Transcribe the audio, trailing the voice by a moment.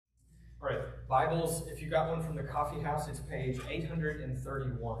Bibles, if you got one from the coffee house, it's page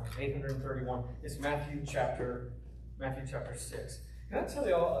 831. 831 is Matthew chapter 6. Can I tell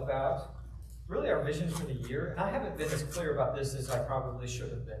you all about really our vision for the year? And I haven't been as clear about this as I probably should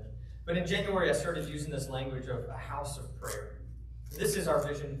have been. But in January, I started using this language of a house of prayer. This is our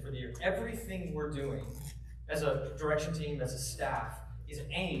vision for the year. Everything we're doing as a direction team, as a staff, is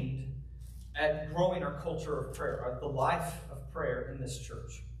aimed at growing our culture of prayer, the life of prayer in this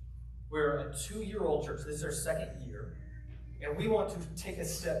church. We're a 2-year-old church. This is our second year. And we want to take a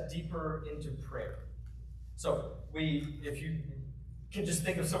step deeper into prayer. So if you can just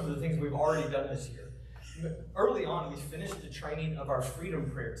think of some of the things we've already done this year. Early on, we finished the training of our Freedom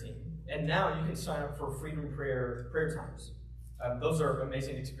Prayer team. And now you can sign up for Freedom prayer times. Those are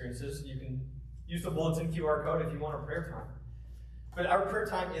amazing experiences. You can use the bulletin QR code if you want a prayer time. But our prayer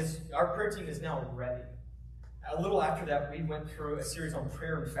team is now ready. A little after that, we went through a series on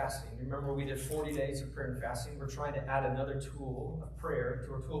prayer and fasting. Remember, we did 40 days of prayer and fasting. We're trying to add another tool of prayer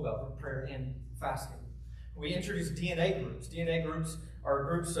to our tool belt with prayer and fasting. We introduced DNA groups. DNA groups are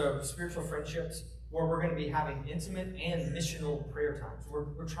groups of spiritual friendships where we're going to be having intimate and missional prayer times.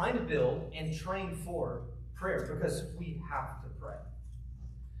 We're trying to build and train for prayer because we have to pray.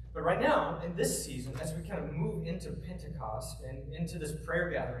 But right now, in this season, as we kind of move into Pentecost and into this prayer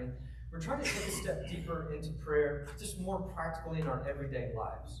gathering, we're trying to take a step deeper into prayer, just more practically in our everyday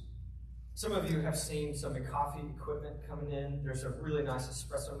lives. Some of you have seen some coffee equipment coming in. There's a really nice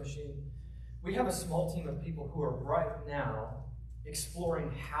espresso machine. We have a small team of people who are right now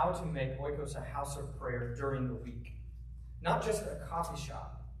exploring how to make Oikos a house of prayer during the week. Not just a coffee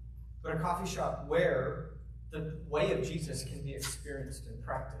shop, but a coffee shop where the way of Jesus can be experienced and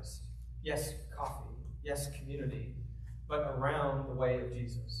practiced. Yes, coffee. Yes, community. But around the way of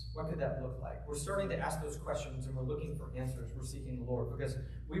Jesus. What could that look like? We're starting to ask those questions and we're looking for answers. We're seeking the Lord because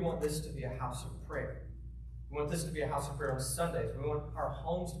we want this to be a house of prayer. We want this to be a house of prayer on Sundays. We want our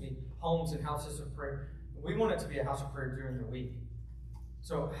homes to be homes and houses of prayer. We want it to be a house of prayer during the week.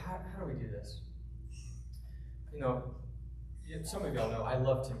 So how do we do this? Some of y'all know I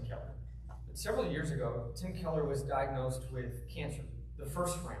love Tim Keller. But several years ago, Tim Keller was diagnosed with cancer, the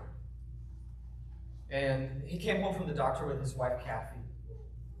first round. And he came home from the doctor with his wife, Kathy.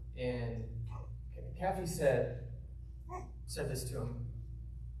 And Kathy said this to him,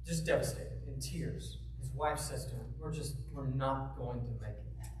 just devastated, in tears. His wife says to him, we're not going to make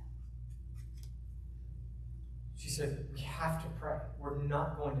it. She said, we have to pray. We're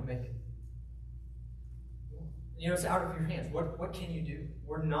not going to make it. It's out of your hands. What can you do?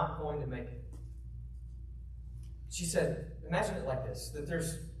 We're not going to make it. She said, imagine it like this, that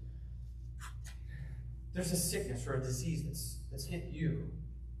there's a sickness or a disease that's hit you.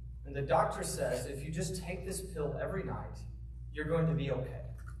 And the doctor says, if you just take this pill every night, you're going to be okay.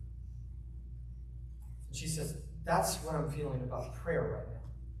 And she says, that's what I'm feeling about prayer right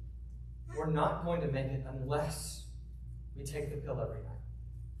now. We're not going to make it unless we take the pill every night.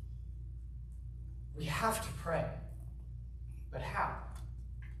 We have to pray. But how?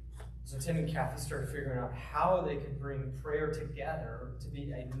 So Tim and Kathy started figuring out how they could bring prayer together to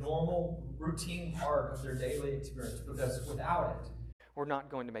be a normal, routine part of their daily experience, because without it, we're not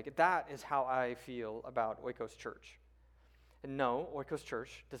going to make it. That is how I feel about Oikos Church. And no, Oikos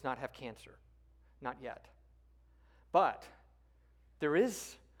Church does not have cancer. Not yet. But there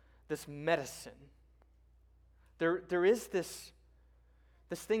is this medicine. There is this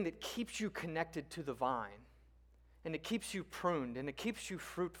thing that keeps you connected to the vine. And it keeps you pruned, and it keeps you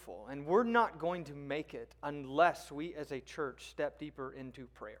fruitful. And we're not going to make it unless we as a church step deeper into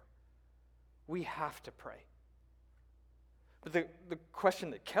prayer. We have to pray. But the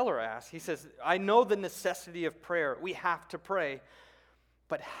question that Keller asks, he says, I know the necessity of prayer. We have to pray.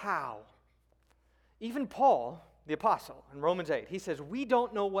 But how? Even Paul, the apostle, in Romans 8, he says, we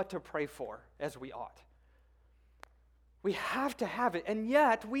don't know what to pray for as we ought. We have to have it, and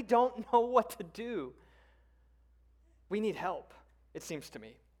yet we don't know what to do. We need help, it seems to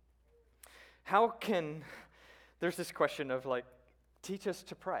me. There's this question of teach us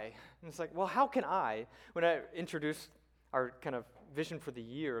to pray. And it's like, well, how can when I introduced our kind of vision for the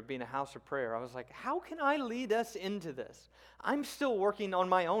year of being a house of prayer, I was like, how can I lead us into this? I'm still working on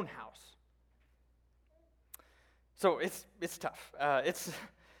my own house. So it's tough.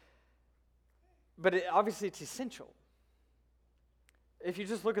 But obviously it's essential. If you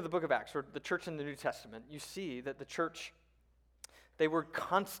just look at the book of Acts, or the church in the New Testament, you see that the church, they were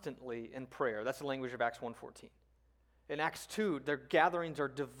constantly in prayer. That's the language of Acts 1:14. In Acts 2, their gatherings are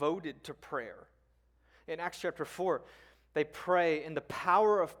devoted to prayer. In Acts chapter 4, they pray, and the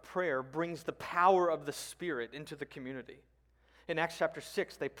power of prayer brings the power of the Spirit into the community. In Acts chapter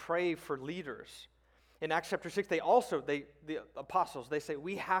 6, they pray for leaders. In Acts chapter 6, the apostles, they say,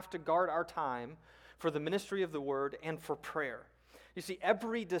 we have to guard our time for the ministry of the word and for prayer. You see,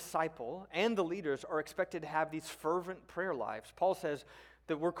 every disciple and the leaders are expected to have these fervent prayer lives. Paul says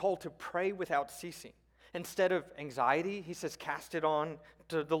that we're called to pray without ceasing. Instead of anxiety, he says, cast it on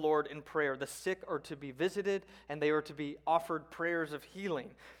to the Lord in prayer. The sick are to be visited, and they are to be offered prayers of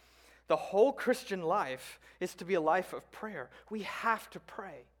healing. The whole Christian life is to be a life of prayer. We have to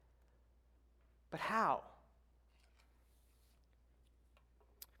pray. But how?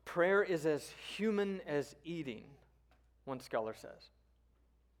 Prayer is as human as eating, one scholar says.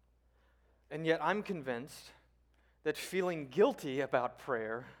 And yet I'm convinced that feeling guilty about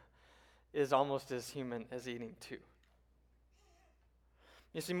prayer is almost as human as eating too.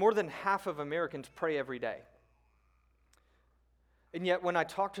 You see, more than half of Americans pray every day. And yet when I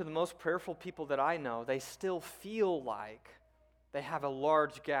talk to the most prayerful people that I know, they still feel like they have a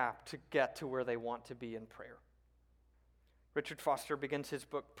large gap to get to where they want to be in prayer. Richard Foster begins his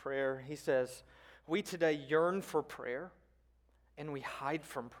book, Prayer. He says, we today yearn for prayer, and we hide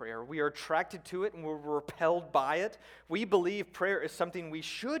from prayer. We are attracted to it, and we're repelled by it. We believe prayer is something we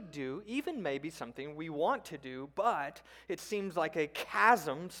should do, even maybe something we want to do, but it seems like a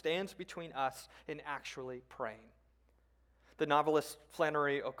chasm stands between us and actually praying. The novelist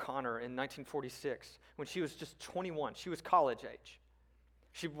Flannery O'Connor in 1946, when she was just 21, she was college age.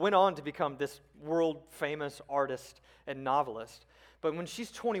 She went on to become this world-famous artist and novelist. But when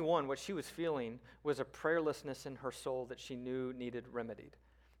she's 21, what she was feeling was a prayerlessness in her soul that she knew needed remedied.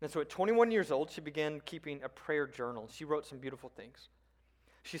 And so at 21 years old, she began keeping a prayer journal. She wrote some beautiful things.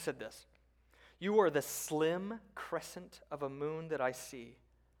 She said this, "You are the slim crescent of a moon that I see,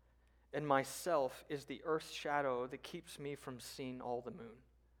 and myself is the earth's shadow that keeps me from seeing all the moon.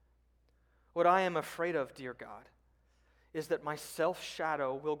 What I am afraid of, dear God, is that my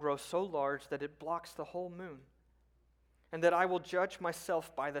self-shadow will grow so large that it blocks the whole moon, and that I will judge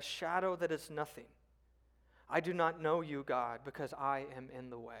myself by the shadow that is nothing. I do not know you, God, because I am in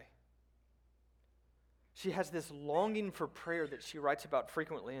the way." She has this longing for prayer that she writes about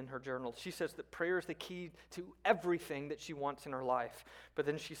frequently in her journal. She says that prayer is the key to everything that she wants in her life. But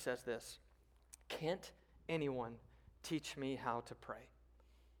then she says this, "Can't anyone teach me how to pray?"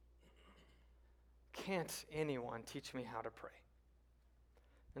 Can't anyone teach me how to pray?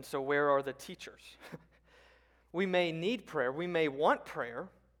 And so where are the teachers? We may need prayer, we may want prayer,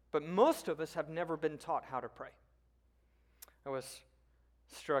 but most of us have never been taught how to pray. I was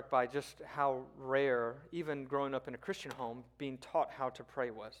struck by just how rare, even growing up in a Christian home, being taught how to pray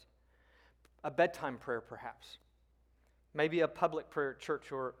was. A bedtime prayer, perhaps. Maybe a public prayer at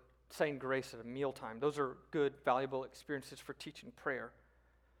church or saying grace at a mealtime. Those are good, valuable experiences for teaching prayer.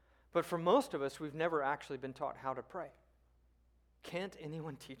 But for most of us, we've never actually been taught how to pray. Can't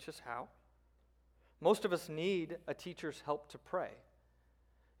anyone teach us how? Most of us need a teacher's help to pray.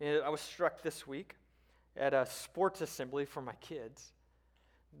 And I was struck this week at a sports assembly for my kids.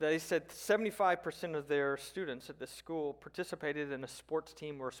 They said 75% of their students at this school participated in a sports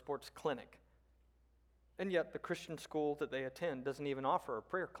team or a sports clinic. And yet the Christian school that they attend doesn't even offer a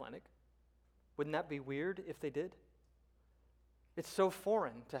prayer clinic. Wouldn't that be weird if they did? It's so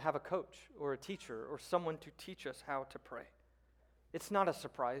foreign to have a coach or a teacher or someone to teach us how to pray. It's not a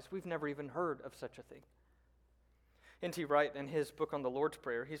surprise. We've never even heard of such a thing. N.T. Wright, in his book on the Lord's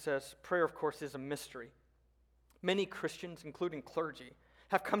Prayer, he says, prayer, of course, is a mystery. Many Christians, including clergy,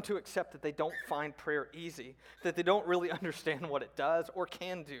 have come to accept that they don't find prayer easy, that they don't really understand what it does or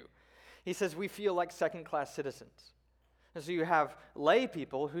can do. He says, we feel like second-class citizens. And so you have lay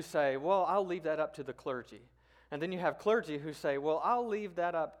people who say, well, I'll leave that up to the clergy. And then you have clergy who say, well, I'll leave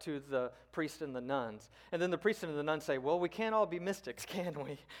that up to the priests and the nuns. And then the priests and the nuns say, well, we can't all be mystics, can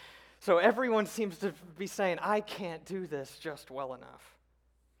we? So everyone seems to be saying, I can't do this just well enough.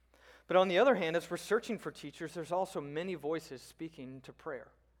 But on the other hand, as we're searching for teachers, there's also many voices speaking to prayer.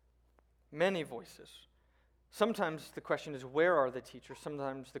 Many voices. Sometimes the question is, where are the teachers?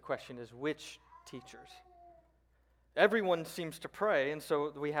 Sometimes the question is, which teachers? Everyone seems to pray, and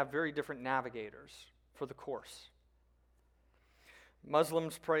so we have very different navigators for the course.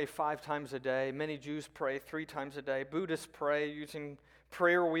 Muslims pray 5 times a day. Many Jews pray 3 times a day. Buddhists pray using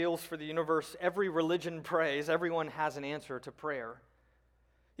prayer wheels for the universe. Every religion prays. Everyone has an answer to prayer.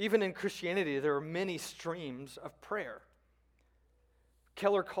 Even in Christianity, there are many streams of prayer.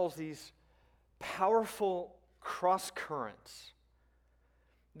 Keller calls these powerful cross currents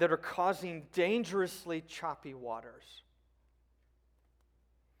that are causing dangerously choppy waters.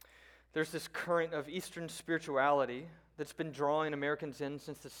 There's this current of Eastern spirituality that's been drawing Americans in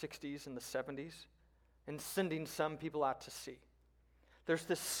since the 60s and the 70s and sending some people out to sea. There's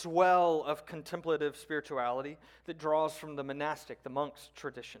this swell of contemplative spirituality that draws from the monastic, the monks'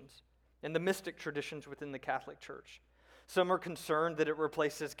 traditions, and the mystic traditions within the Catholic Church. Some are concerned that it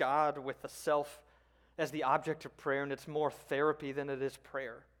replaces God with the self as the object of prayer, and it's more therapy than it is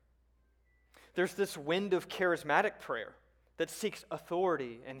prayer. There's this wind of charismatic prayer that seeks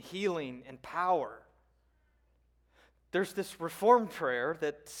authority and healing and power. There's this Reformed prayer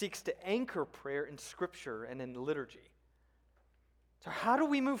that seeks to anchor prayer in Scripture and in liturgy. So how do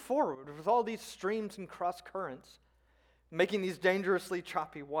we move forward with all these streams and cross currents, making these dangerously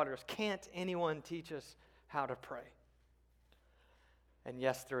choppy waters? Can't anyone teach us how to pray? And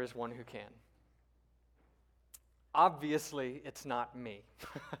yes, there is one who can. Obviously, it's not me.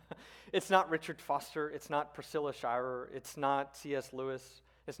 It's not Richard Foster. It's not Priscilla Shirer. It's not C.S. Lewis.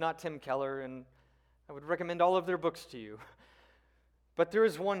 It's not Tim Keller, and I would recommend all of their books to you. But there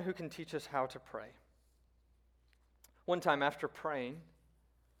is one who can teach us how to pray. One time after praying,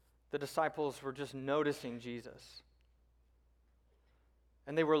 the disciples were just noticing Jesus.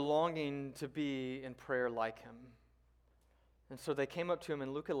 And they were longing to be in prayer like him. And so they came up to him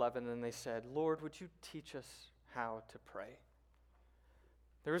in Luke 11 and they said, "Lord, would you teach us how to pray?"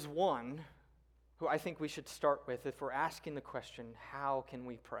 There is one who I think we should start with if we're asking the question, how can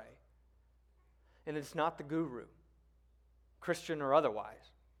we pray? And it's not the guru, Christian or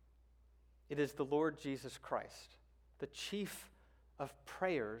otherwise. It is the Lord Jesus Christ, the chief of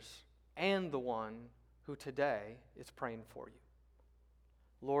prayers and the one who today is praying for you.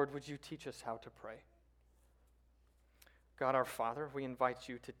 Lord, would you teach us how to pray? God our Father, we invite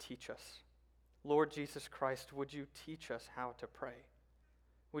you to teach us. Lord Jesus Christ, would you teach us how to pray?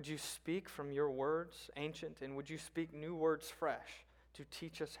 Would you speak from your words, ancient, and would you speak new words fresh to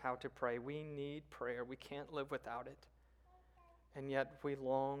teach us how to pray? We need prayer. We can't live without it. And yet we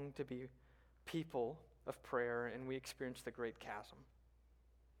long to be people of prayer, and we experience the great chasm.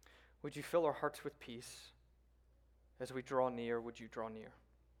 Would you fill our hearts with peace? As we draw near, would you draw near?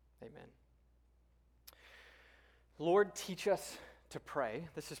 Amen. Lord, teach us to pray.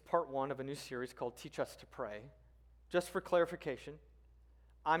 This is part one of a new series called Teach Us to Pray. Just for clarification,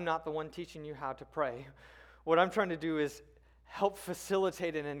 I'm not the one teaching you how to pray. What I'm trying to do is help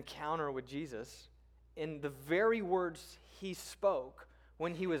facilitate an encounter with Jesus in the very words he spoke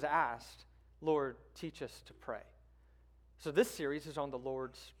when he was asked, Lord, teach us to pray. So this series is on the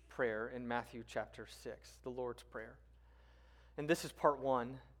Lord's Prayer in Matthew chapter 6, the Lord's Prayer. And this is part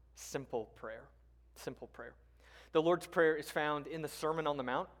one, simple prayer. Simple prayer. The Lord's Prayer is found in the Sermon on the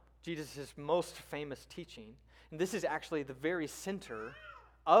Mount, Jesus' most famous teaching. And this is actually the very center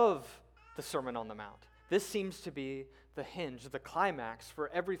of the Sermon on the Mount. This seems to be the hinge, the climax for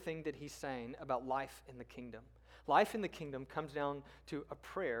everything that he's saying about life in the kingdom. Life in the kingdom comes down to a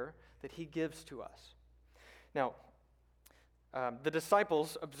prayer that he gives to us. Now, the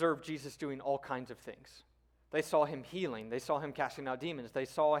disciples observed Jesus doing all kinds of things. They saw him healing. They saw him casting out demons. They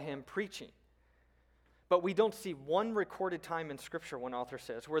saw him preaching. But we don't see one recorded time in Scripture, one author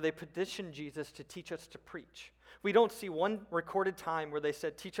says, where they petitioned Jesus to teach us to preach. We don't see one recorded time where they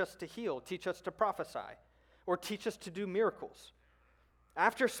said, teach us to heal, teach us to prophesy, or teach us to do miracles.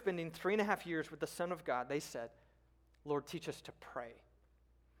 After spending 3.5 years with the Son of God, they said, Lord, teach us to pray.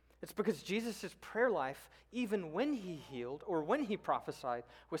 It's because Jesus' prayer life, even when he healed or when he prophesied,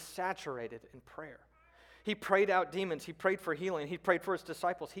 was saturated in prayer. He prayed out demons. He prayed for healing. He prayed for his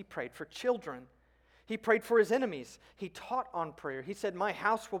disciples. He prayed for children. He prayed for his enemies. He taught on prayer. He said, my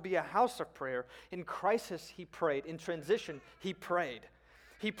house will be a house of prayer. In crisis, he prayed. In transition, he prayed.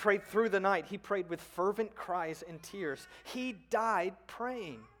 He prayed through the night. He prayed with fervent cries and tears. He died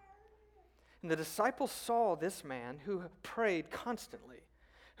praying. And the disciples saw this man who prayed constantly,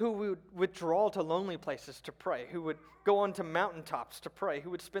 who would withdraw to lonely places to pray, who would go onto mountaintops to pray,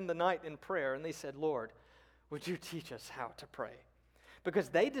 who would spend the night in prayer. And they said, Lord, would you teach us how to pray? Because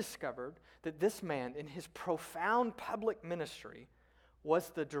they discovered that this man, in his profound public ministry, was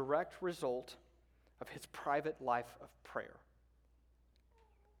the direct result of his private life of prayer.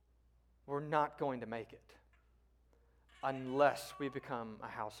 We're not going to make it unless we become a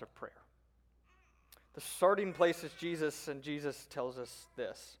house of prayer. The starting place is Jesus, and Jesus tells us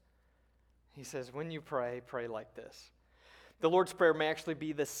this. He says, when you pray, pray like this. The Lord's Prayer may actually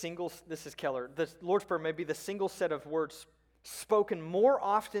be the single, this is Keller, the Lord's Prayer may be the single set of words spoken more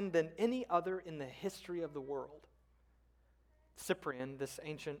often than any other in the history of the world. Cyprian, this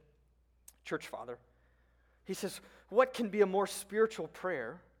ancient church father, he says, what can be a more spiritual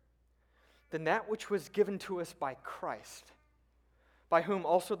prayer than that which was given to us by Christ, by whom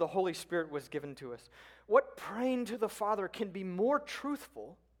also the Holy Spirit was given to us? What praying to the Father can be more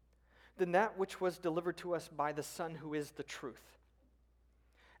truthful than that which was delivered to us by the Son who is the truth?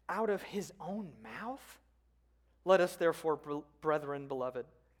 out of his own mouth? Let us therefore, brethren, beloved,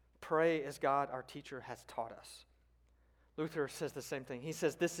 pray as God, our teacher, has taught us. Luther says the same thing. He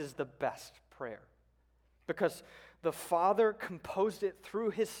says this is the best prayer because the Father composed it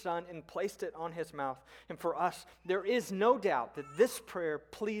through his Son and placed it on his mouth. And for us, there is no doubt that this prayer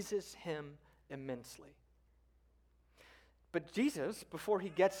pleases him immensely. But Jesus, before he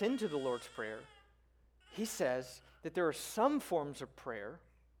gets into the Lord's Prayer, he says that there are some forms of prayer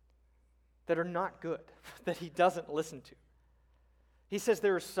that are not good, that he doesn't listen to. He says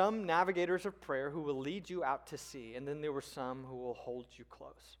there are some navigators of prayer who will lead you out to sea, and then there were some who will hold you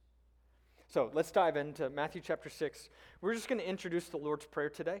close. So let's dive into Matthew chapter 6. We're just going to introduce the Lord's Prayer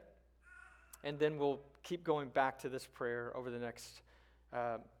today, and then we'll keep going back to this prayer over the next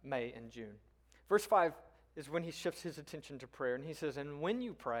May and June. Verse 5 is when he shifts his attention to prayer, and he says, and when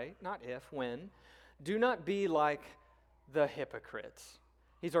you pray, not if, when, do not be like the hypocrites.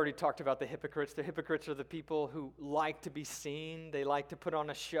 He's already talked about the hypocrites. The hypocrites are the people who like to be seen. They like to put on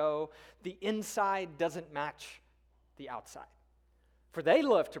a show. The inside doesn't match the outside. For they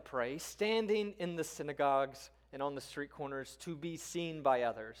love to pray, standing in the synagogues and on the street corners to be seen by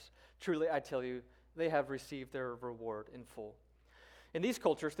others. Truly, I tell you, they have received their reward in full. In these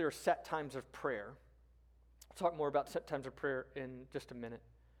cultures, there are set times of prayer. I'll talk more about set times of prayer in just a minute.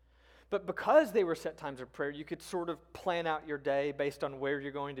 But because they were set times of prayer, you could sort of plan out your day based on where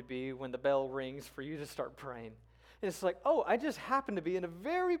you're going to be when the bell rings for you to start praying. And it's like, oh, I just happen to be in a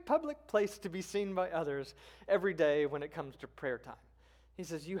very public place to be seen by others every day when it comes to prayer time. He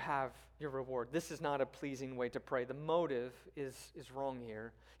says, you have your reward. This is not a pleasing way to pray. The motive is wrong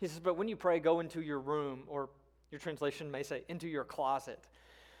here. He says, but when you pray, go into your room, or your translation may say, into your closet.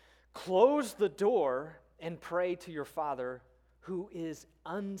 Close the door and pray to your Father who is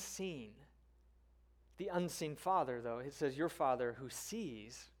unseen. The unseen Father, though, it says your Father who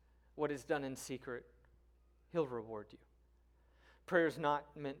sees what is done in secret, he'll reward you. Prayer is not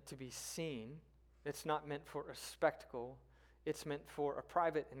meant to be seen. It's not meant for a spectacle. It's meant for a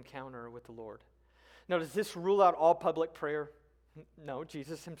private encounter with the Lord. Now, does this rule out all public prayer? No,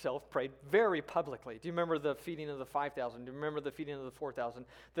 Jesus himself prayed very publicly. Do you remember the feeding of the 5,000? Do you remember the feeding of the 4,000?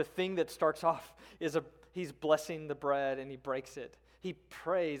 The thing that starts off is he's blessing the bread and he breaks it. He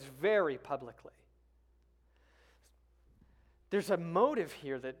prays very publicly. There's a motive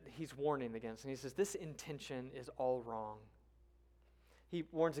here that he's warning against, and he says this intention is all wrong. He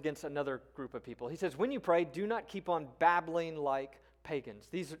warns against another group of people. He says, when you pray, do not keep on babbling like pagans.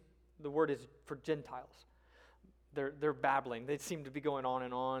 The word is for Gentiles. They're babbling. They seem to be going on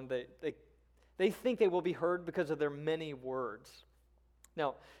and on. They think they will be heard because of their many words.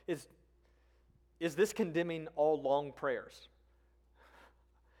 Now, is this condemning all long prayers?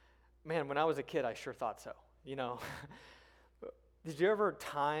 Man, when I was a kid, I sure thought so. You know, did you ever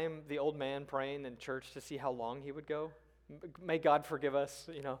time the old man praying in church to see how long he would go? May God forgive us.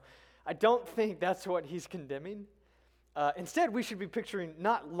 You know, I don't think that's what he's condemning. Instead, we should be picturing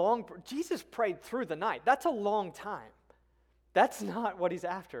not long. Jesus prayed through the night. That's a long time. That's not what he's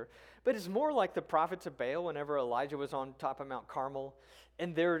after. But it's more like the prophets of Baal whenever Elijah was on top of Mount Carmel,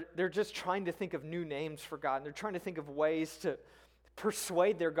 and they're just trying to think of new names for God, and they're trying to think of ways to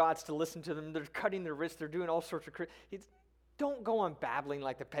persuade their gods to listen to them. They're cutting their wrists. They're doing all sorts of Don't go on babbling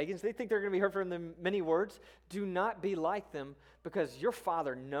like the pagans. They think they're going to be heard from them many words. Do not be like them, because your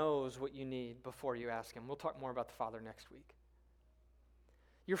Father knows what you need before you ask him. We'll talk more about the Father next week.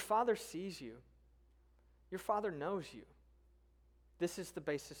 Your Father sees you. Your Father knows you. This is the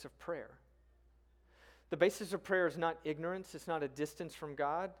basis of prayer. The basis of prayer is not ignorance. It's not a distance from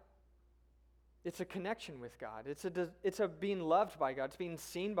God. It's a connection with God. It's a being loved by God. It's being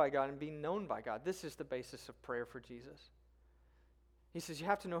seen by God and being known by God. This is the basis of prayer for Jesus. He says you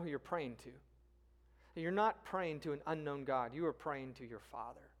have to know who you're praying to. You're not praying to an unknown God. You are praying to your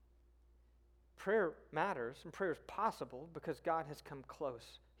Father. Prayer matters, and prayer is possible because God has come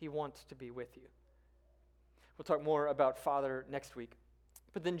close. He wants to be with you. We'll talk more about Father next week.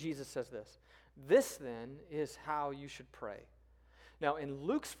 But then Jesus says this. This then is how you should pray. Now in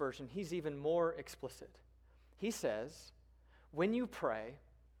Luke's version, he's even more explicit. He says, when you pray,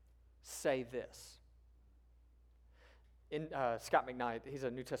 say this. In Scott McKnight, he's a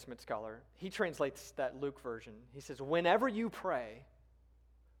New Testament scholar, he translates that Luke version. He says, whenever you pray,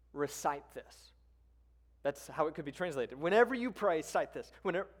 recite this. That's how it could be translated. Whenever you pray, cite this.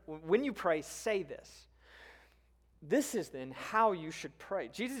 When you pray, say this. This is then how you should pray.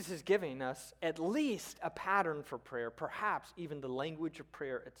 Jesus is giving us at least a pattern for prayer, perhaps even the language of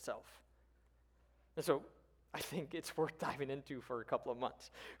prayer itself. And so I think it's worth diving into for a couple of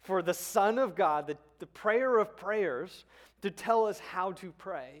months. For the Son of God, the prayer of prayers, to tell us how to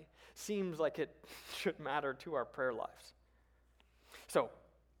pray seems like it should matter to our prayer lives. So,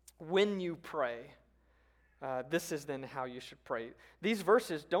 when you pray, this is then how you should pray. These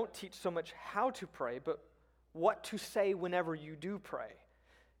verses don't teach so much how to pray, but what to say whenever you do pray.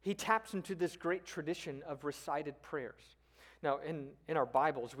 He taps into this great tradition of recited prayers. Now, in our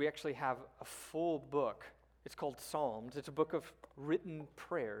Bibles, we actually have a full book. It's called Psalms. It's a book of written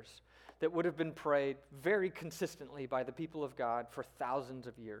prayers that would have been prayed very consistently by the people of God for thousands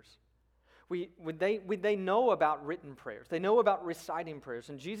of years. They know about written prayers. They know about reciting prayers.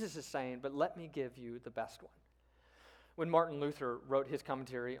 And Jesus is saying, but let me give you the best one. When Martin Luther wrote his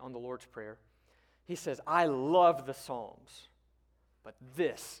commentary on the Lord's Prayer, he says, I love the Psalms, but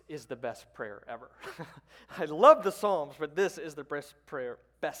this is the best prayer ever. I love the Psalms, but this is the best prayer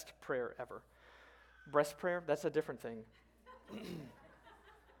ever. Breast prayer, that's a different thing.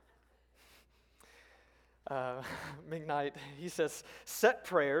 McKnight, he says, set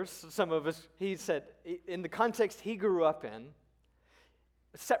prayers, some of us, he said, in the context he grew up in,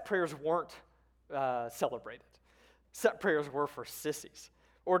 set prayers weren't celebrated. Set prayers were for sissies.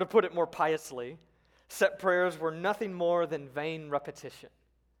 Or to put it more piously, set prayers were nothing more than vain repetition.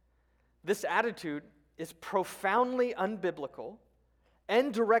 This attitude is profoundly unbiblical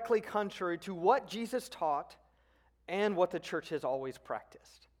and directly contrary to what Jesus taught and what the church has always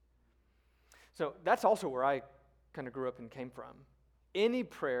practiced. So that's also where I kind of grew up and came from. Any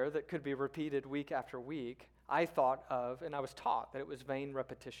prayer that could be repeated week after week, I thought of, and I was taught that it was vain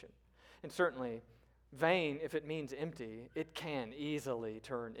repetition. And certainly, vain, if it means empty, it can easily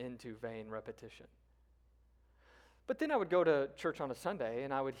turn into vain repetition. But then I would go to church on a Sunday,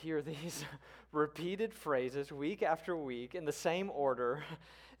 and I would hear these repeated phrases week after week in the same order.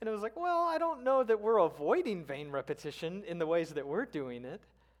 And it was like, well, I don't know that we're avoiding vain repetition in the ways that we're doing it.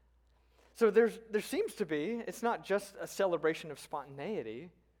 So there seems to be, it's not just a celebration of spontaneity,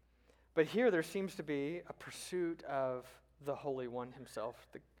 but here there seems to be a pursuit of the Holy One himself,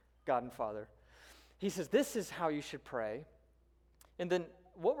 the God and Father. He says, this is how you should pray. And then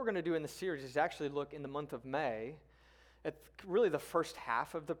what we're going to do in the series is actually look in the month of May at really the first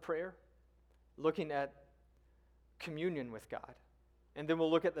half of the prayer, looking at communion with God. And then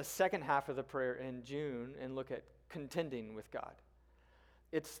we'll look at the second half of the prayer in June and look at contending with God.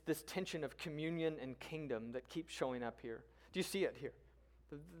 It's this tension of communion and kingdom that keeps showing up here. Do you see it here?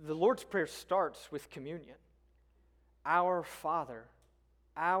 The Lord's Prayer starts with communion. Our Father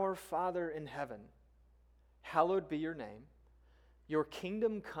in heaven, hallowed be your name. Your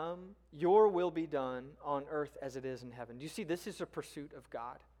kingdom come, your will be done on earth as it is in heaven. Do you see, this is a pursuit of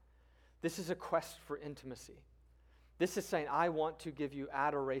God. This is a quest for intimacy. This is saying, I want to give you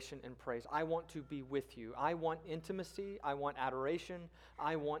adoration and praise. I want to be with you. I want intimacy. I want adoration.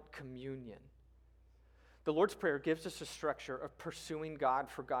 I want communion. The Lord's Prayer gives us a structure of pursuing God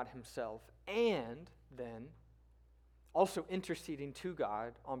for God himself and then also interceding to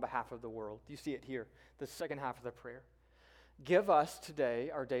God on behalf of the world. Do you see it here, the second half of the prayer? Give us today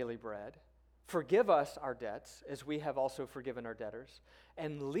our daily bread. Forgive us our debts as we have also forgiven our debtors.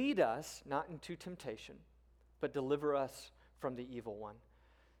 And lead us not into temptation, but deliver us from the evil one.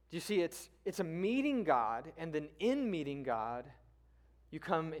 Do you see, it's a meeting God, and then in meeting God, you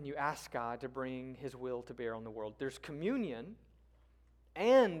come and you ask God to bring his will to bear on the world. There's communion,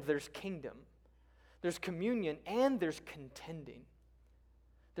 and there's kingdom. There's communion, and there's contending.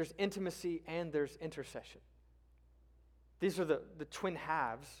 There's intimacy, and there's intercession. These are the twin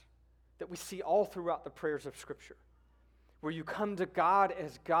halves that we see all throughout the prayers of Scripture, where you come to God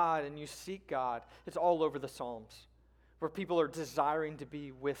as God and you seek God. It's all over the Psalms, where people are desiring to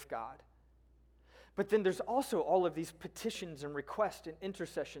be with God. But then there's also all of these petitions and requests and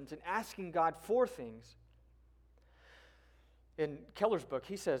intercessions and asking God for things. In Keller's book,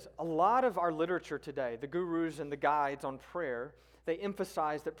 he says, a lot of our literature today, the gurus and the guides on prayer, they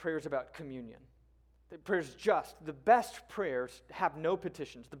emphasize that prayer is about communion. That prayer is just. The best prayers have no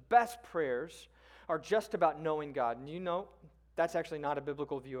petitions. The best prayers are just about knowing God. And you know, that's actually not a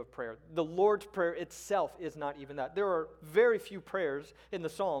biblical view of prayer. The Lord's Prayer itself is not even that. There are very few prayers in the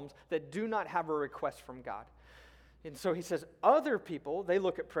Psalms that do not have a request from God. And so he says, other people, they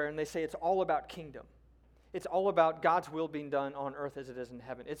look at prayer and they say it's all about kingdom. It's all about God's will being done on earth as it is in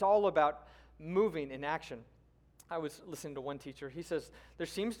heaven. It's all about moving in action. I was listening to one teacher. He says, there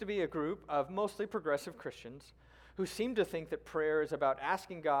seems to be a group of mostly progressive Christians who seem to think that prayer is about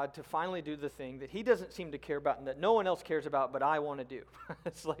asking God to finally do the thing that he doesn't seem to care about and that no one else cares about, but I want to do.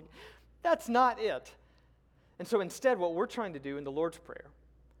 It's like, that's not it. And so instead, what we're trying to do in the Lord's Prayer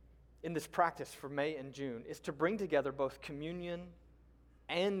in this practice for May and June is to bring together both communion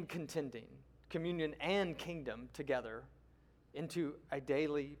and contending, communion and kingdom together into a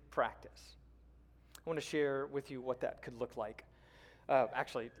daily practice. I want to share with you what that could look like.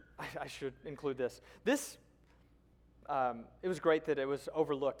 Actually, I should include this. It was great that it was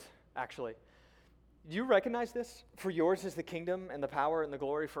overlooked, actually. Do you recognize this? For yours is the kingdom and the power and the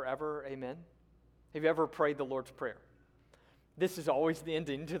glory forever. Amen. Have you ever prayed the Lord's Prayer? This is always the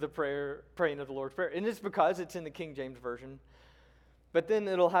ending to the praying of the Lord's Prayer. And it's because it's in the King James Version. But then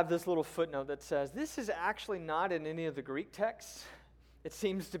it'll have this little footnote that says, this is actually not in any of the Greek texts. It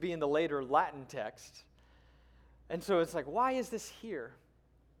seems to be in the later Latin text. And so it's like, why is this here?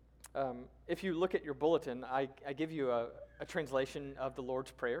 If you look at your bulletin, I give you a translation of the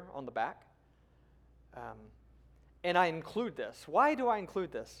Lord's Prayer on the back. And I include this. Why do I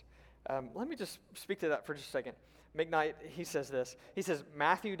include this? Let me just speak to that for just a second. McKnight, he says this. He says,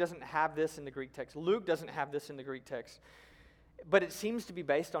 Matthew doesn't have this in the Greek text. Luke doesn't have this in the Greek text. But it seems to be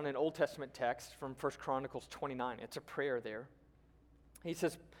based on an Old Testament text from 1 Chronicles 29. It's a prayer there. He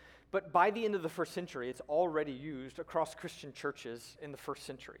says, but by the end of the first century, it's already used across Christian churches in the first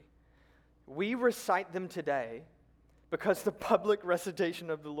century. We recite them today because the public recitation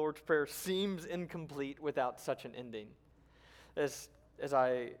of the Lord's Prayer seems incomplete without such an ending. As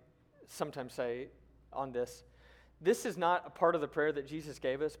I sometimes say on this, this is not a part of the prayer that Jesus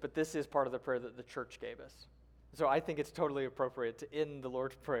gave us, but this is part of the prayer that the church gave us. So I think it's totally appropriate to end the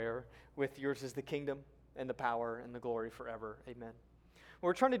Lord's Prayer with yours is the kingdom and the power and the glory forever. Amen. What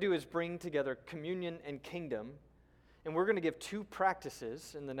we're trying to do is bring together communion and kingdom, and we're going to give two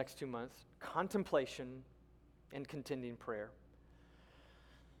practices in the next 2 months, contemplation and contending prayer.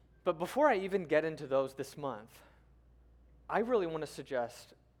 But before I even get into those this month, I really want to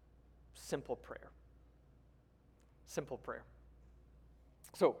suggest simple prayer. Simple prayer.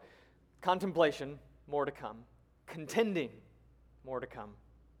 So, contemplation, more to come. Contending, more to come.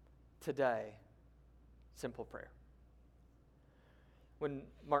 Today, simple prayer. When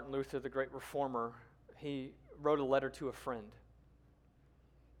Martin Luther, the great reformer, he wrote a letter to a friend.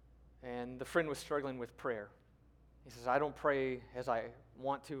 And the friend was struggling with prayer. He says, I don't pray as I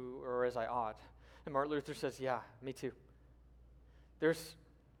want to or as I ought. And Martin Luther says, yeah, me too. There's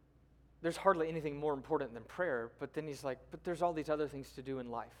hardly anything more important than prayer, but then he's like, but there's all these other things to do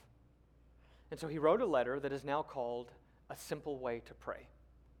in life. And so he wrote a letter that is now called A Simple Way to Pray.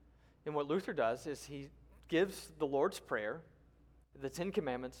 And what Luther does is he gives the Lord's Prayer, the Ten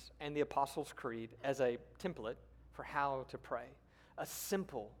Commandments, and the Apostles' Creed as a template for how to pray. A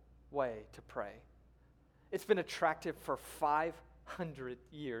simple way to pray. It's been attractive for 500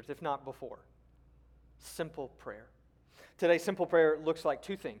 years, if not before. Simple prayer. Today, simple prayer looks like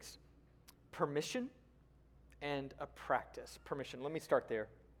two things. Permission and a practice. Permission. Let me start there.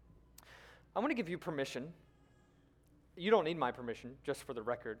 I want to give you permission. You don't need my permission, just for the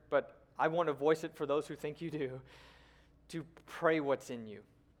record, but I want to voice it for those who think you do, to pray what's in you.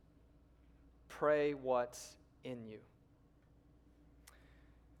 Pray what's in you.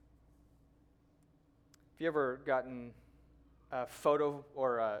 Have you ever gotten a photo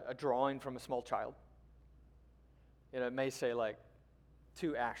or a drawing from a small child? It may say like,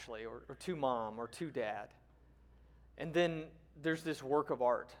 to Ashley, or to mom, or to dad. And then there's this work of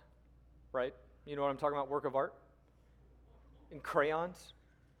art, right? You know what I'm talking about, work of art? In crayons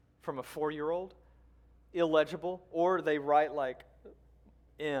from a 4-year-old, illegible, or they write like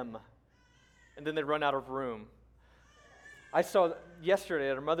M, and then they run out of room. I saw yesterday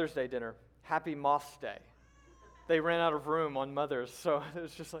at a Mother's Day dinner, Happy Moth's Day. They ran out of room on Mother's, so it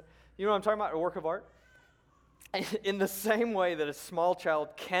was just like, you know what I'm talking about, a work of art? In the same way that a small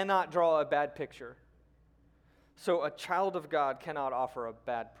child cannot draw a bad picture, so a child of God cannot offer a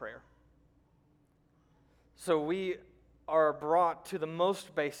bad prayer. So we are brought to the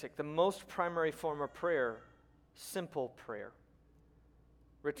most basic, the most primary form of prayer, simple prayer.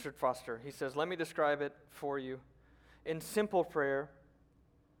 Richard Foster, he says, let me describe it for you. In simple prayer,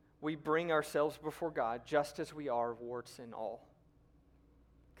 we bring ourselves before God just as we are, warts and all.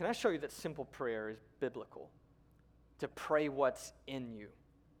 Can I show you that simple prayer is biblical? To pray what's in you.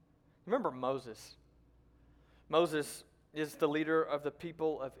 Remember Moses. Moses is the leader of the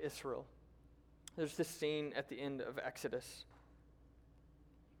people of Israel. There's this scene at the end of Exodus.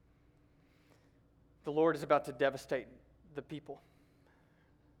 The Lord is about to devastate the people.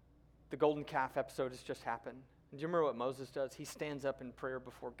 The golden calf episode has just happened. And do you remember what Moses does? He stands up in prayer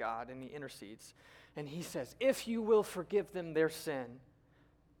before God and he intercedes. And he says, if you will forgive them their sin,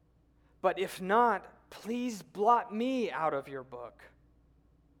 but if not, please blot me out of your book.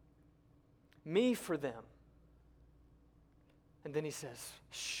 Me for them. And then he says,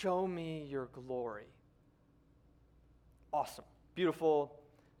 show me your glory. Awesome. Beautiful.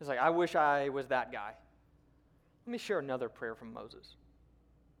 It's like, I wish I was that guy. Let me share another prayer from Moses.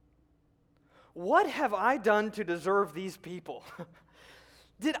 What have I done to deserve these people?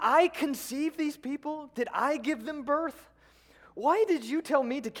 Did I conceive these people? Did I give them birth? Why did you tell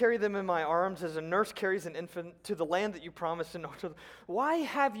me to carry them in my arms as a nurse carries an infant to the land that you promised? Why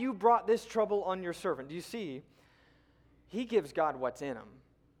have you brought this trouble on your servant? Do you see? He gives God what's in him.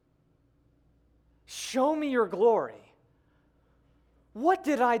 Show me your glory. What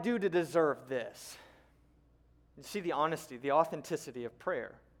did I do to deserve this? You see the honesty, the authenticity of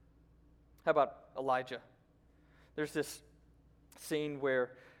prayer. How about Elijah? There's this scene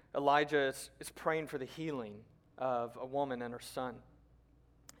where Elijah is praying for the healing of a woman and her son.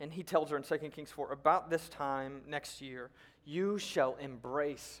 And he tells her in 2 Kings 4, about this time next year, you shall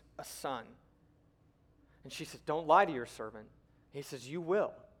embrace a son. And she says, don't lie to your servant. He says, you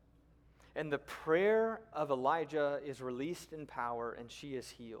will. And the prayer of Elijah is released in power, and she is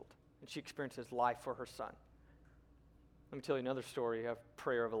healed. And she experiences life for her son. Let me tell you another story of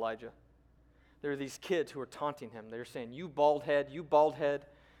prayer of Elijah. There are these kids who are taunting him. They're saying, you bald head, you bald head.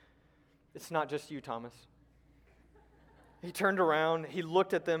 It's not just you, Thomas. He turned around, he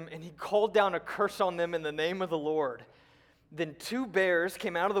looked at them, and he called down a curse on them in the name of the Lord. Then 2 bears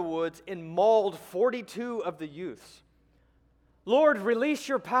came out of the woods and mauled 42 of the youths. Lord, release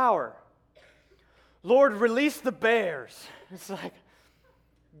your power. Lord, release the bears. It's like,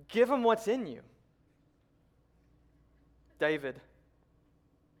 give them what's in you. David.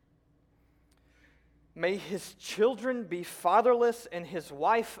 May his children be fatherless and his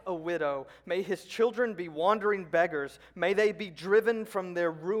wife a widow. May his children be wandering beggars. May they be driven from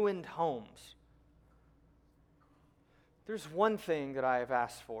their ruined homes. There's one thing that I have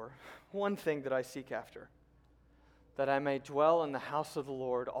asked for, one thing that I seek after, that I may dwell in the house of the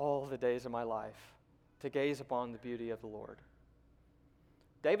Lord all the days of my life, to gaze upon the beauty of the Lord.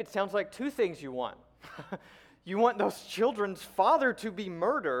 David, sounds like 2 things you want. You want those children's father to be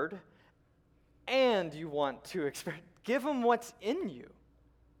murdered, and you want to experience, give them what's in you.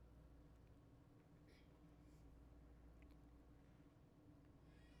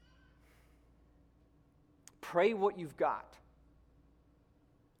 Pray what you've got.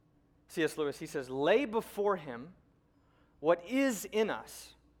 C.S. Lewis, he says, lay before him what is in us,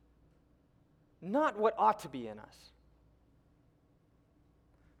 not what ought to be in us.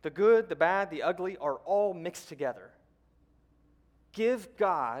 The good, the bad, the ugly are all mixed together. Give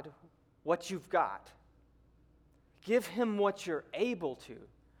God what you've got. Give him what you're able to.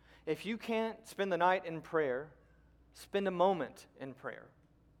 If you can't spend the night in prayer, spend a moment in prayer.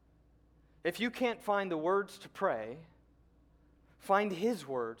 If you can't find the words to pray, find his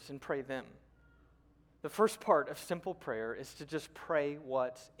words and pray them. The first part of simple prayer is to just pray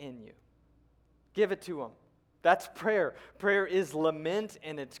what's in you. Give it to him. That's prayer. Prayer is lament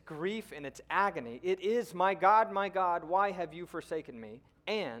and it's grief and it's agony. It is, my God, why have you forsaken me?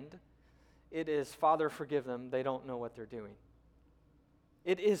 And it is, Father, forgive them. They don't know what they're doing.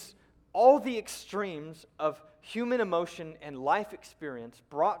 It is all the extremes of human emotion and life experience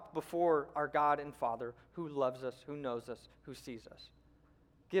brought before our God and Father who loves us, who knows us, who sees us.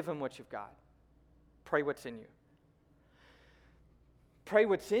 Give him what you've got. Pray what's in you. Pray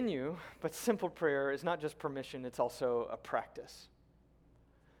what's in you, but simple prayer is not just permission, it's also a practice.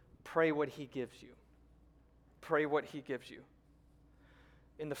 Pray what he gives you. Pray what he gives you.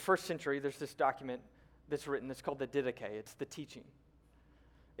 In the 1st century, there's this document that's written. It's called the Didache. It's the teaching.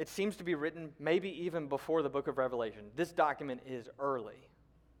 It seems to be written maybe even before the book of Revelation. This document is early.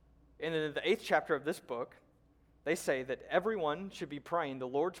 And in the 8th chapter of this book, they say that everyone should be praying the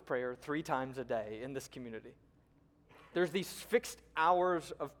Lord's Prayer 3 times a day in this community. There's these fixed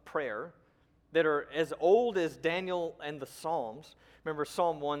hours of prayer that are as old as Daniel and the Psalms. Remember,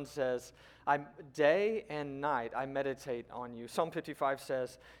 Psalm 1 says, day and night I meditate on you. Psalm 55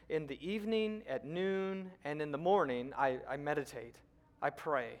 says, in the evening, at noon, and in the morning I meditate, I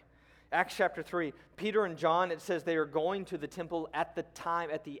pray. Acts chapter 3, Peter and John, it says they are going to the temple at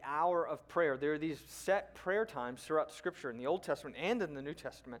the hour of prayer. There are these set prayer times throughout Scripture in the Old Testament and in the New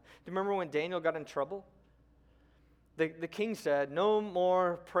Testament. Do you remember when Daniel got in trouble? The king said, no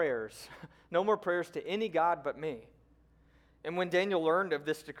more prayers. No more prayers to any god but me. And when Daniel learned of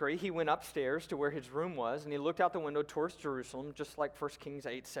this decree, he went upstairs to where his room was, and he looked out the window towards Jerusalem, just like 1 Kings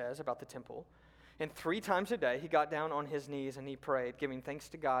 8 says about the temple. And 3 times a day, he got down on his knees and he prayed, giving thanks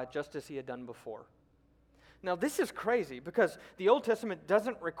to God just as he had done before. Now, this is crazy because the Old Testament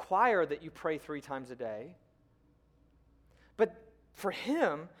doesn't require that you pray 3 times a day. But for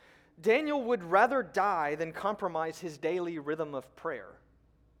him, Daniel would rather die than compromise his daily rhythm of prayer.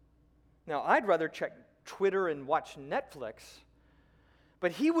 Now, I'd rather check Twitter and watch Netflix,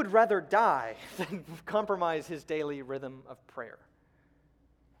 but he would rather die than compromise his daily rhythm of prayer.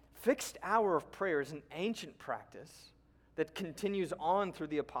 Fixed hour of prayer is an ancient practice that continues on through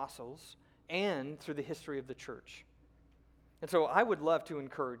the apostles and through the history of the church. And so I would love to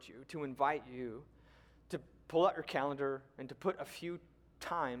encourage you, to invite you to pull out your calendar and to put a few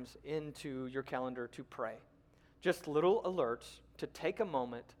times into your calendar to pray. Just little alerts to take a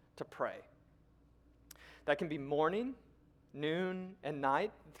moment to pray. That can be morning, noon, and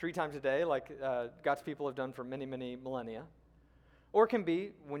night, 3 times a day, like God's people have done for many, many millennia. Or it can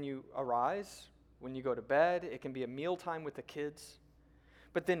be when you arise, when you go to bed. It can be a mealtime with the kids.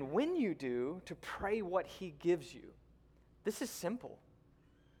 But then when you do, to pray what he gives you. This is simple.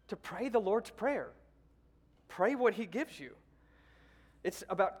 To pray the Lord's Prayer. Pray what he gives you. It's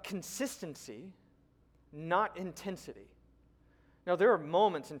about consistency, not intensity. Now, there are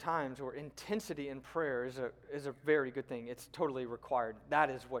moments and times where intensity in prayer is a very good thing. It's totally required. That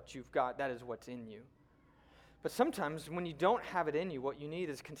is what you've got. That is what's in you. But sometimes when you don't have it in you, what you need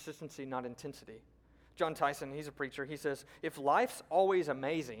is consistency, not intensity. John Tyson, he's a preacher, he says, if life's always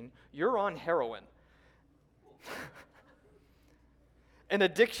amazing, you're on heroin. An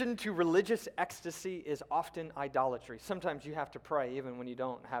addiction to religious ecstasy is often idolatry. Sometimes you have to pray even when you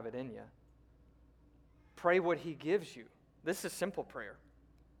don't have it in you. Pray what he gives you. This is simple prayer.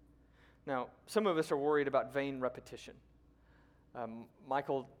 Now, some of us are worried about vain repetition.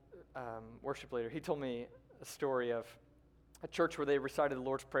 Michael, worship leader, he told me a story of a church where they recited the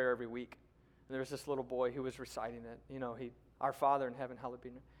Lord's Prayer every week. And there was this little boy who was reciting it. You know, our Father in heaven, hallowed be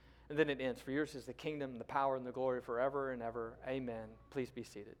your name. And then it ends, for yours is the kingdom, the power, and the glory forever and ever. Amen. Please be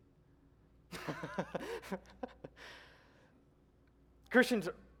seated. Christians,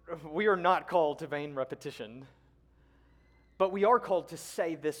 we are not called to vain repetition, but we are called to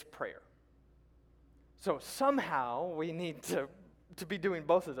say this prayer. So somehow we need to be doing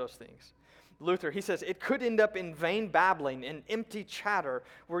both of those things. Luther, he says, it could end up in vain babbling and empty chatter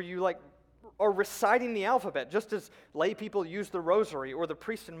where you are reciting the alphabet, just as lay people use the rosary or the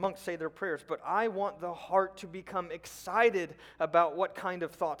priests and monks say their prayers. But I want the heart to become excited about what kind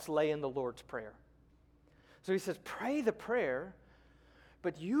of thoughts lay in the Lord's Prayer. So he says, pray the prayer,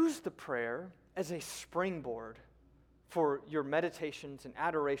 but use the prayer as a springboard for your meditations and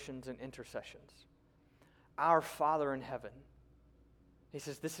adorations and intercessions. Our Father in heaven. He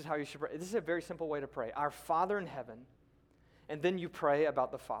says, this is how you should pray. This is a very simple way to pray. Our Father in heaven, and then you pray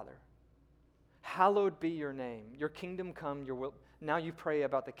about the Father. Hallowed be your name. Your kingdom come, your will. Now you pray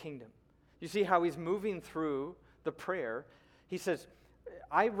about the kingdom. You see how he's moving through the prayer. He says,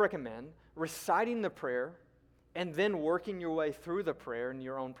 I recommend reciting the prayer and then working your way through the prayer in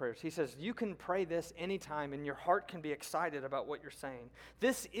your own prayers. He says, you can pray this anytime and your heart can be excited about what you're saying.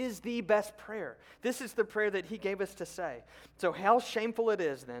 This is the best prayer. This is the prayer that he gave us to say. So how shameful it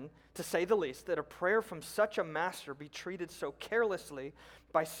is then, to say the least, that a prayer from such a master be treated so carelessly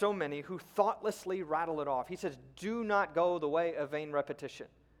by so many who thoughtlessly rattle it off. He says, do not go the way of vain repetition,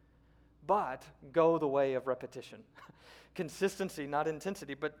 but go the way of repetition. Consistency, not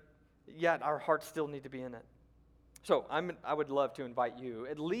intensity, but yet our hearts still need to be in it. So I would love to invite you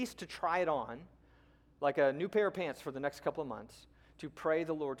at least to try it on, like a new pair of pants for the next couple of months, to pray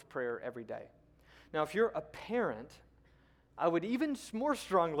the Lord's Prayer every day. Now, if you're a parent, I would even more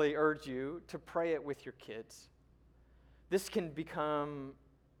strongly urge you to pray it with your kids. This can become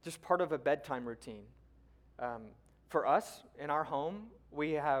just part of a bedtime routine. For us, in our home,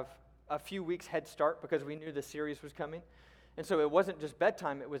 we have a few weeks head start because we knew the series was coming. And so it wasn't just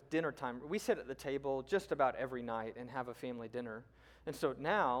bedtime, it was dinner time. We sit at the table just about every night and have a family dinner. And so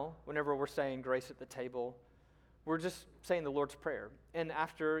now, whenever we're saying grace at the table, we're just saying the Lord's Prayer. And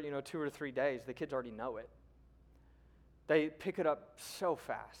after, 2 or 3 days, the kids already know it. They pick it up so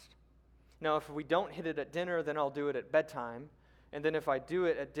fast. Now, if we don't hit it at dinner, then I'll do it at bedtime. And then if I do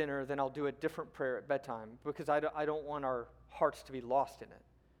it at dinner, then I'll do a different prayer at bedtime because I don't want our hearts to be lost in it.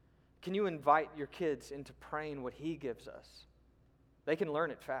 Can you invite your kids into praying what he gives us? They can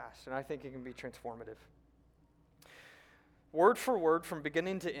learn it fast, and I think it can be transformative. Word for word from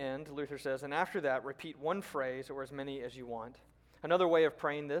beginning to end, Luther says, and after that, repeat one phrase or as many as you want. Another way of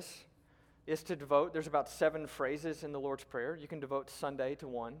praying this is to devote, there's about 7 phrases in the Lord's Prayer. You can devote Sunday to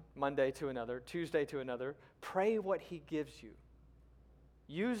one, Monday to another, Tuesday to another. Pray what he gives you.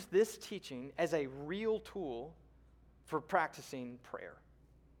 Use this teaching as a real tool for practicing prayer.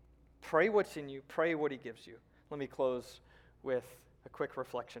 Pray what's in you. Pray what he gives you. Let me close with a quick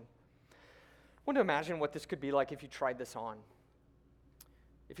reflection. I want to imagine what this could be like if you tried this on.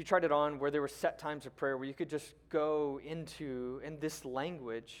 if you tried it on, where there were set times of prayer where you could just go into, and this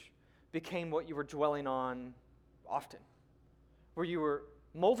language became what you were dwelling on often, where you were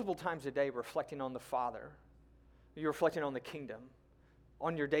multiple times a day reflecting on the Father, you're reflecting on the kingdom,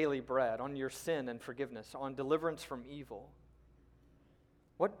 on your daily bread, on your sin and forgiveness, on deliverance from evil.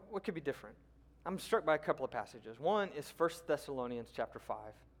 What could be different? I'm struck by a couple of passages. One is 1 Thessalonians chapter 5.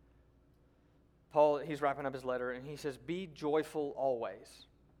 Paul, he's wrapping up his letter, and he says, "Be joyful always.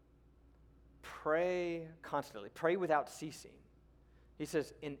 Pray constantly. Pray without ceasing." He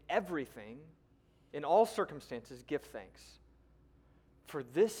says, "In everything, in all circumstances, give thanks. For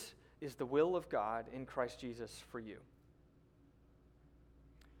this is the will of God in Christ Jesus for you."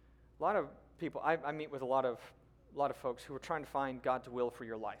 A lot of people, I meet with a lot of folks who are trying to find God's will for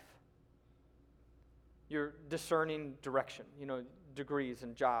your life. You're discerning direction, degrees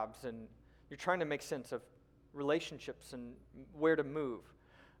and jobs, and you're trying to make sense of relationships and where to move.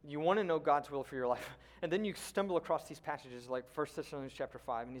 You want to know God's will for your life. And then you stumble across these passages like 1 Thessalonians chapter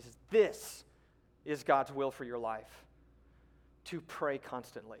 5, and he says, this is God's will for your life. To pray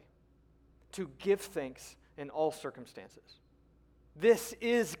constantly. To give thanks in all circumstances. This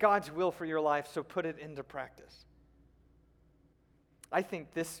is God's will for your life, so put it into practice. I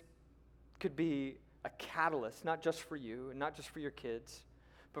think this could be a catalyst, not just for you and not just for your kids,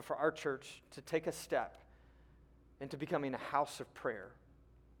 but for our church to take a step into becoming a house of prayer.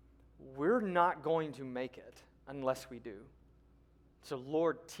 We're not going to make it unless we do. So,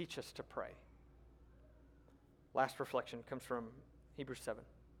 Lord, teach us to pray. Last reflection comes from Hebrews 7.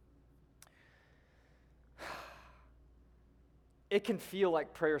 It can feel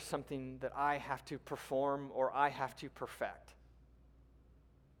like prayer is something that I have to perform or I have to perfect.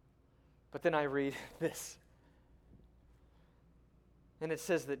 But then I read this. And it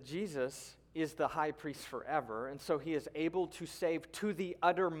says that Jesus is the high priest forever, and so he is able to save to the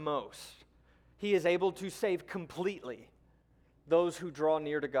uttermost. He is able to save completely those who draw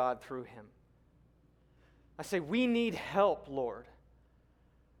near to God through him. I say, we need help, Lord.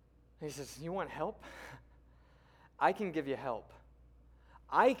 And he says, you want help? I can give you help.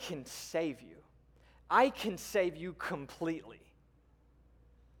 I can save you. I can save you completely.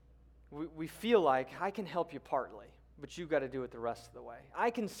 We feel like I can help you partly, but you've got to do it the rest of the way. I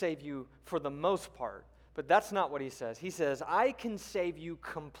can save you for the most part, but that's not what he says. He says, I can save you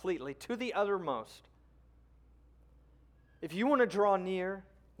completely, to the uttermost. If you want to draw near,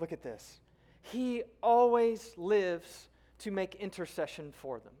 look at this. He always lives to make intercession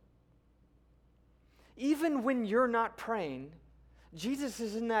for them. Even when you're not praying, Jesus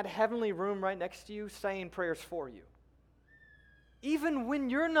is in that heavenly room right next to you saying prayers for you. Even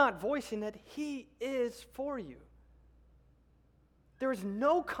when you're not voicing it, he is for you. There is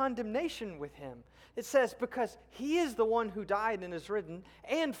no condemnation with him. It says because he is the one who died and is risen,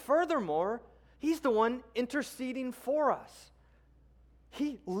 and furthermore, he's the one interceding for us.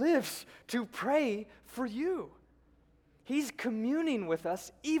 He lives to pray for you. He's communing with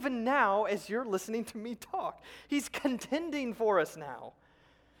us even now as you're listening to me talk. He's contending for us now.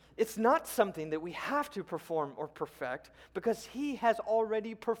 It's not something that we have to perform or perfect because he has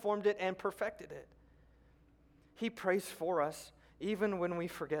already performed it and perfected it. He prays for us even when we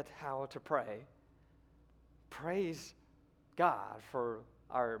forget how to pray. Praise God for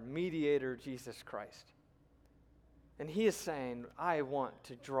our mediator, Jesus Christ. And he is saying, I want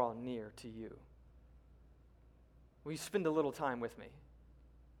to draw near to you. Will you spend a little time with me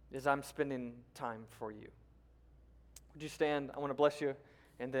as I'm spending time for you? Would you stand? I want to bless you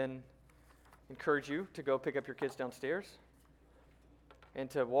and then encourage you to go pick up your kids downstairs and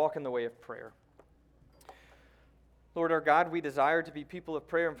to walk in the way of prayer. Lord our God, we desire to be people of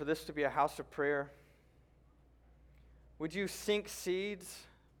prayer and for this to be a house of prayer. Would you sink seeds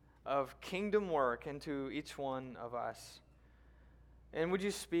of kingdom work into each one of us? And would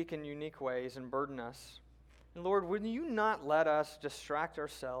you speak in unique ways and burden us? And Lord, would you not let us distract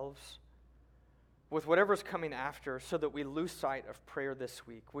ourselves with whatever's coming after so that we lose sight of prayer this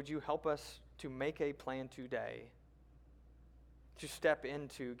week? Would you help us to make a plan today to step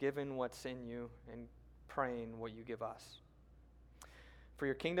into giving what's in you and praying what you give us? For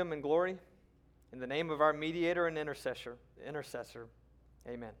your kingdom and glory, in the name of our mediator and intercessor,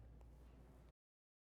 amen.